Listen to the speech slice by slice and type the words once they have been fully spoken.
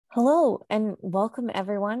Hello, and welcome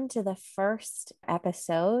everyone to the first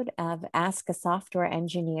episode of Ask a Software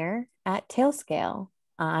Engineer at Tailscale.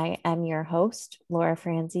 I am your host, Laura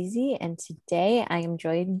Franzese, and today I am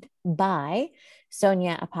joined by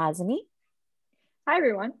Sonia Apazani. Hi,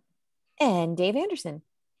 everyone. And Dave Anderson.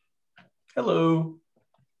 Hello.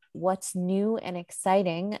 What's new and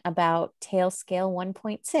exciting about Tailscale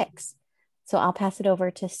 1.6? So I'll pass it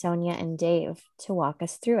over to Sonia and Dave to walk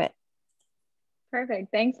us through it.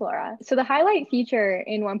 Perfect. Thanks, Laura. So the highlight feature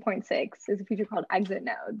in 1.6 is a feature called exit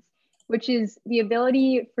nodes, which is the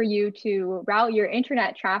ability for you to route your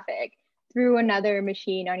internet traffic through another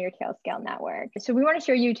machine on your Tailscale network. So we want to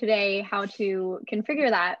show you today how to configure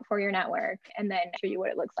that for your network and then show you what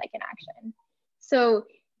it looks like in action. So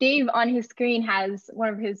Dave on his screen has one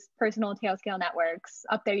of his personal Tailscale networks.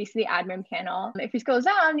 Up there, you see the admin panel. If he scrolls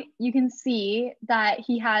down, you can see that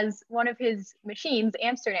he has one of his machines,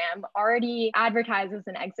 Amsterdam, already advertised as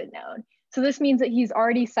an exit node. So this means that he's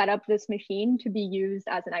already set up this machine to be used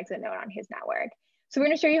as an exit node on his network. So we're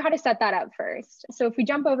going to show you how to set that up first. So if we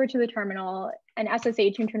jump over to the terminal and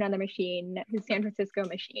SSH into another machine, his San Francisco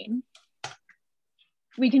machine,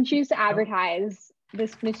 we can choose to advertise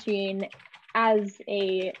this machine as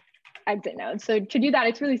a exit node. So to do that,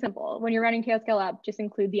 it's really simple. When you're running Tailscale up, just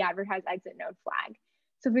include the advertise exit node flag.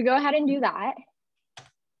 So if we go ahead and do that,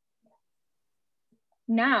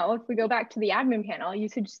 now if we go back to the admin panel, you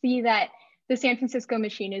should see that the San Francisco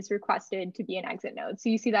machine is requested to be an exit node. So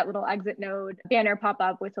you see that little exit node banner pop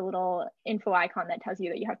up with a little info icon that tells you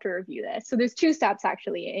that you have to review this. So there's two steps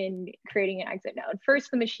actually in creating an exit node.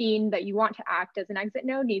 First, the machine that you want to act as an exit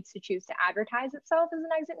node needs to choose to advertise itself as an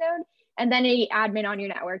exit node. And then any admin on your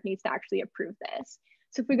network needs to actually approve this.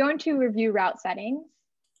 So if we go into review route settings,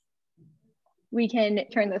 we can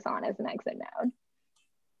turn this on as an exit node.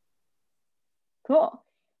 Cool.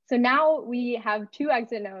 So now we have two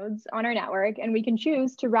exit nodes on our network, and we can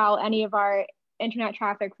choose to route any of our internet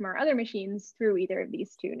traffic from our other machines through either of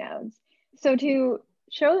these two nodes. So to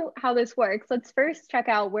show how this works, let's first check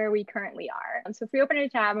out where we currently are. So if we open a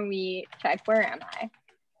tab and we check, where am I?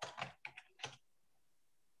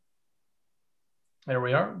 There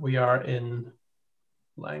we are. We are in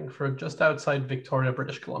Langford, just outside Victoria,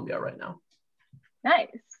 British Columbia right now. Nice.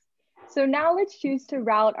 So now let's choose to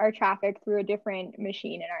route our traffic through a different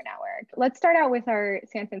machine in our network. Let's start out with our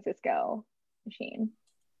San Francisco machine.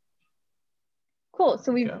 Cool,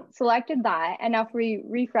 so we've selected that, and now if we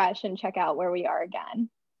refresh and check out where we are again.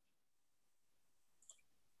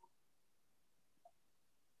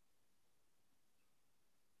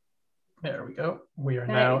 There we go. We are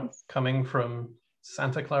now coming from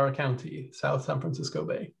Santa Clara County, South San Francisco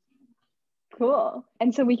Bay. Cool.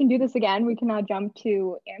 And so we can do this again. We can now jump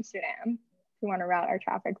to Amsterdam if we want to route our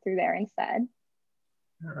traffic through there instead.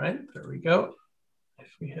 All right, there we go.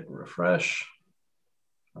 If we hit refresh,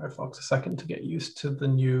 Firefox a second to get used to the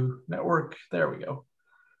new network. There we go.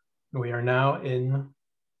 We are now in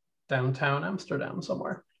downtown Amsterdam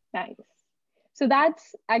somewhere. Nice. So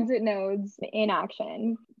that's exit nodes in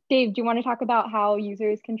action. Dave, do you want to talk about how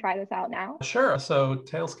users can try this out now? Sure. So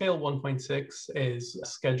Tailscale 1.6 is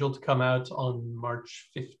scheduled to come out on March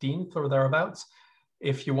 15th or thereabouts.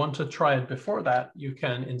 If you want to try it before that, you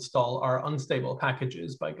can install our unstable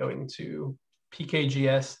packages by going to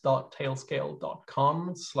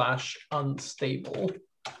pkgs.tailscale.com/unstable.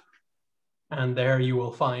 And there you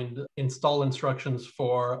will find install instructions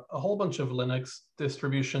for a whole bunch of Linux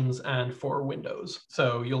distributions and for Windows.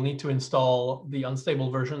 So you'll need to install the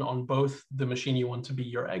unstable version on both the machine you want to be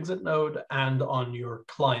your exit node and on your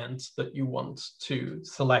client that you want to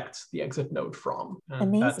select the exit node from.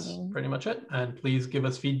 And amazing. That's pretty much it. And please give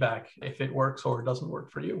us feedback if it works or doesn't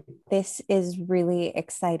work for you. This is really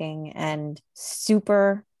exciting and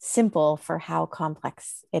super simple for how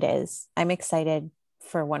complex it is. I'm excited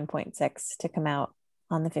for 1.6 to come out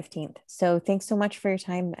on the 15th. So thanks so much for your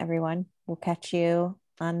time, everyone. We'll catch you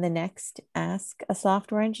on the next Ask a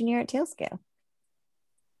Software Engineer at Tailscale.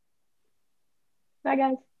 Bye,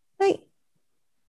 guys. Bye.